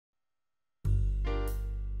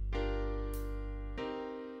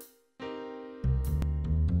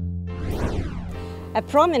A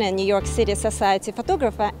prominent New York City society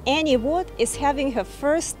photographer, Annie Wood, is having her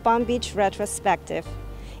first Palm Beach retrospective,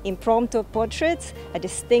 Impromptu Portraits, a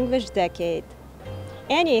distinguished decade.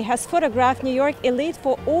 Annie has photographed New York elite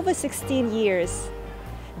for over 16 years.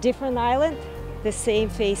 Different island, the same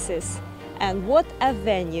faces. And what a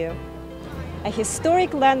venue! A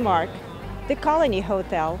historic landmark, the Colony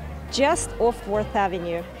Hotel, just off 4th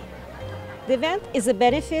Avenue. The event is a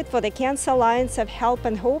benefit for the Cancer Alliance of Help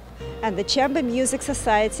and Hope and the Chamber Music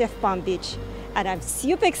Society of Palm Beach. And I'm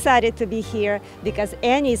super excited to be here because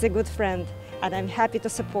Annie is a good friend and I'm happy to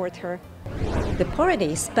support her. The party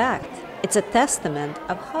is packed. It's a testament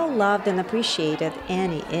of how loved and appreciated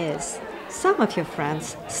Annie is. Some of your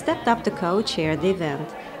friends stepped up to co-chair the event.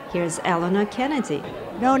 Here's Eleanora Kennedy.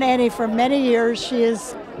 Known Annie for many years. She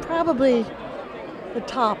is probably the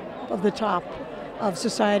top of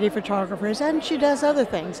society photographers, and she does other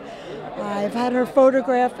things. I've had her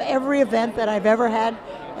photograph every event that I've ever had,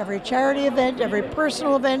 every charity event, every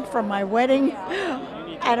personal event, from my wedding,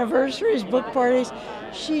 anniversaries, book parties.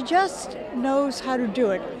 She just knows how to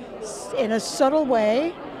do it in a subtle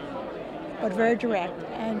way, but very direct.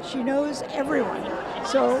 And she knows everyone.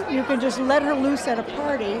 So you can just let her loose at a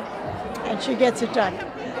party and she gets it done.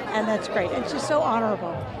 And that's great. And she's so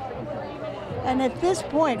honorable. And at this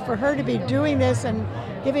point, for her to be doing this and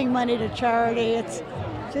giving money to charity, it's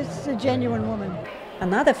just a genuine woman.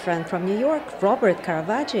 Another friend from New York, Robert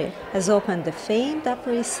Caravaggi, has opened the famed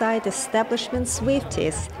Upper East Side establishment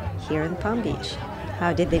Swifties here in Palm Beach.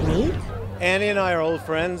 How did they meet? Annie and I are old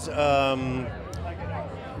friends.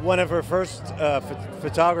 One of her first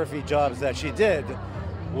photography jobs that she did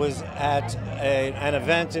was at an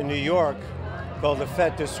event in New York called the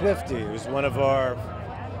Fête de Swifty. It was one of our,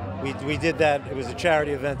 we did that, it was a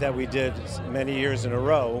charity event that we did many years in a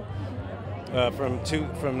row, from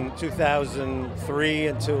 2003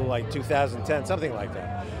 until like 2010, something like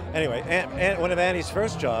that. Anyway, one of Annie's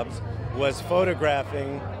first jobs was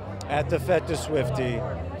photographing at the Fête de Swifty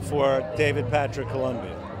for David Patrick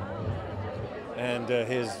Columbia and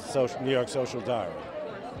his New York Social Diary.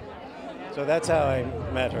 So that's how I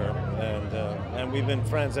met her, and we've been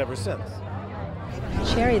friends ever since.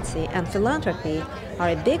 Charity and philanthropy are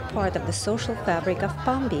a big part of the social fabric of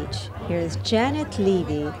Palm Beach. Here is Janet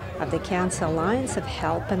Levy of the Cancer Alliance of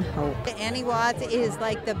Help and Hope. Annie Watts is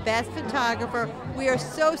like the best photographer. We are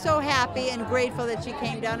so happy and grateful that she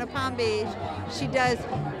came down to Palm Beach. She does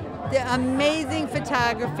the amazing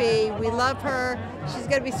photography. We love her. She's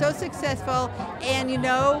going to be so successful, and you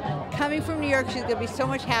know, coming from New York, she's going to be so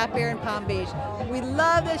much happier in Palm Beach. We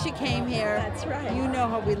love that she came here. That's right. You know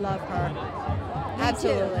how we love her.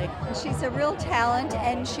 Absolutely. She's a real talent,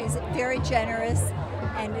 and she's very generous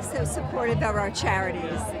and is so supportive of our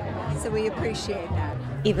charities. So we appreciate that.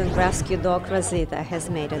 Even rescue dog Rosita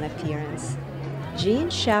has made an appearance. Jean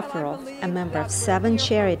Shafiroff, a member of 7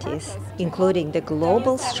 charities, including the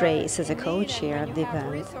Global Strays, is a co-chair of the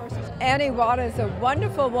event. Annie Watt is a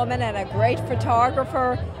wonderful woman and a great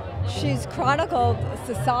photographer. She's chronicled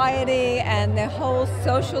society and the whole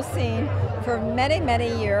social scene for many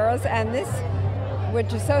years, and this,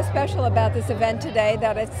 which is so special about this event today,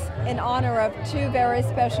 that it's in honor of 2 very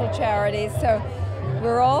special charities. So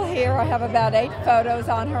we're all here. I have about 8 photos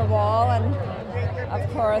on her wall, and of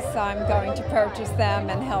course, I'm going to purchase them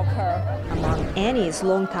and help her. Among Annie's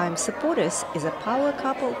longtime supporters is a power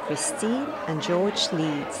couple, Schott and George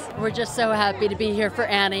Ledes. We're just so happy to be here for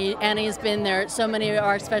Annie. Annie's been there at so many of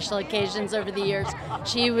our special occasions over the years.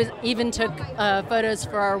 She even took photos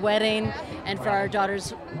for our wedding and for our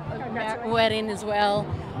daughter's wedding as well.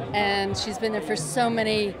 And she's been there for so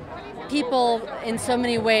many people in so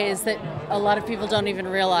many ways that a lot of people don't even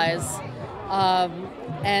realize.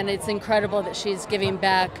 And it's incredible that she's giving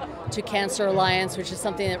back to Cancer Alliance, which is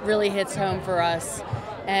something that really hits home for us,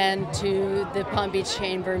 and to the Palm Beach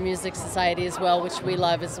Chamber Music Society as well, which we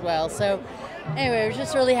love as well. So anyway, we're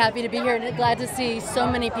just really happy to be here and glad to see so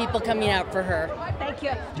many people coming out for her. Thank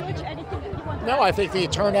you. George, anything that you want to No, I think the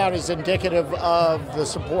turnout is indicative of the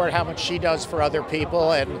support, how much she does for other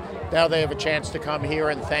people, and now they have a chance to come here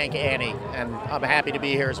and thank Annie, and I'm happy to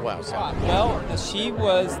be here as well. So. Well, she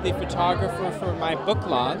was the photographer for my book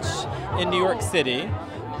launch in New York City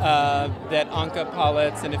that Anka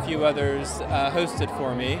Politz and a few others hosted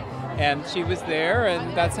for me. And she was there,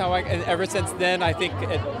 and that's how and ever since then, I think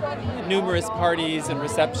at numerous parties and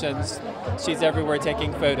receptions, she's everywhere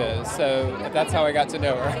taking photos. So that's how I got to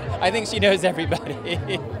know her. I think she knows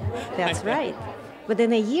everybody. That's right.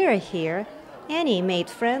 Within a year here, Annie made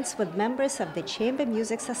friends with members of the Chamber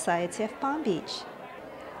Music Society of Palm Beach.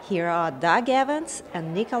 Here are Doug Evans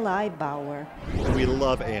and Mikolaj Bauer. We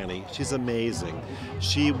love Annie. She's amazing.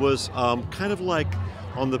 She was kind of like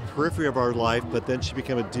on the periphery of our life, but then she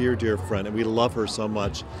became a dear, dear friend, and we love her so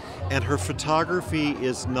much. And her photography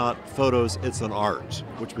is not photos, it's an art,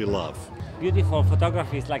 which we love. Beautiful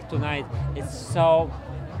photographies like tonight. It's so...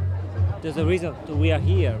 There's a reason we are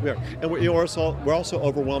here. We are. And we're also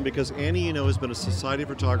overwhelmed because Annie, has been a society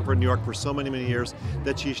photographer in New York for so many, many years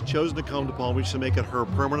that she's chosen to come to Palm Beach to make it her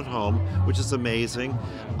permanent home, which is amazing.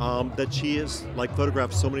 That she has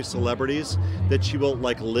photographed so many celebrities, that she will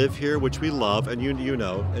live here, which we love, and you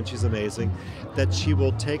know, and she's amazing. That she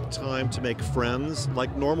will take time to make friends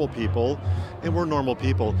like normal people, and we're normal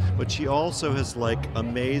people, but she also has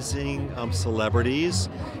amazing celebrities,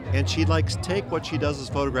 and she take what she does as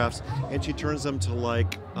photographs and she turns them to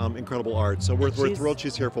incredible art. So we're thrilled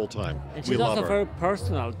she's here full time. And she's also very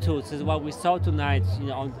personal too. This is what we saw tonight,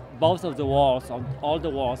 on both of the walls, on all the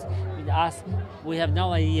walls. With us, we have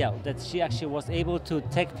no idea that she actually was able to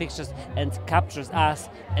take pictures and captures us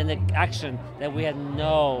in an action that we had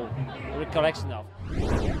no recollection of.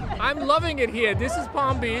 I'm loving it here. This is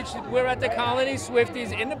Palm Beach. We're at the Colony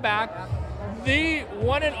Swifties in the back. The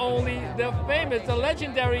one and only, the famous, the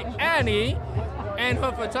legendary Annie, and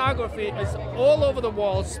her photography is all over the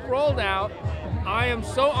walls, sprawled out. I am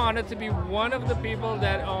so honored to be one of the people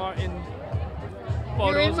that are in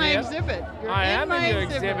photos. You're in my here. exhibit. I am in your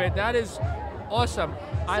exhibit. That is awesome.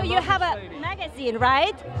 So you have a magazine,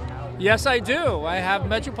 right? Yes, I do. I have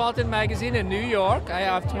Metropolitan Magazine in New York. I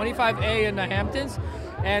have 25A in the Hamptons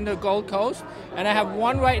and the Gold Coast, and I have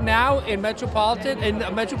one right now in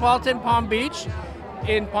Metropolitan Palm Beach,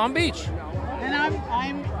 in Palm Beach. And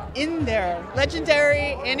I'm in there.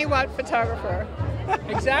 Legendary Annie Watt photographer.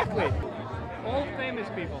 Exactly. All famous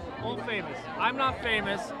people. All famous. I'm not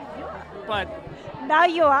famous, but now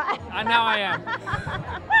you are. Now I am.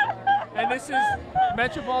 And this is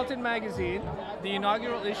Metropolitan Magazine, the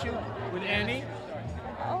inaugural issue with Annie.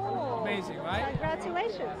 Oh, amazing, right?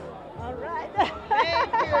 Congratulations. All right.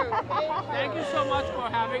 Thank you. Thank you so much for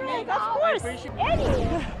having me. Of course.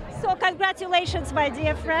 Annie. So congratulations, my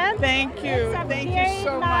dear friend. Thank you. Thank you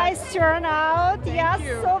so much. Nice turnout. Thank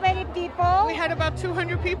you. So many people. We had about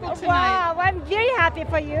 200 people tonight. Wow, I'm very happy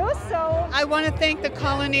for you. So I want to thank the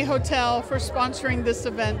Colony Hotel for sponsoring this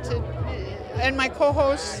event, and my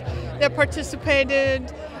co-hosts that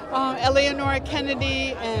participated, Eleanora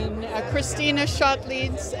Kennedy and Christina Schott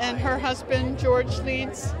Ledes and her husband George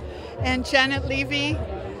Ledes, and Janet Levy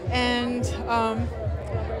and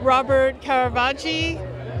Robert Caravaggi,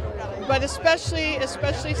 but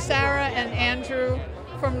especially Sarah and Andrew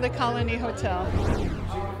from the Colony Hotel.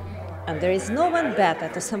 And there is no one better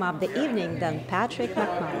to sum up the evening than Patrick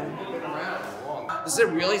McMullen. This is a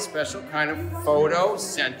really special kind of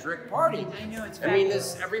photo-centric party. I mean,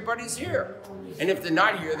 everybody's here. And if they're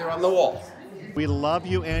not here, they're on the wall. We love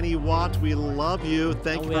you, Annie Watt. We love you.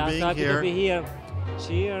 Thank you for being happy here. To be here.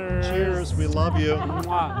 Cheers. Cheers. We love you.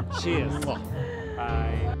 Cheers.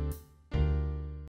 Bye.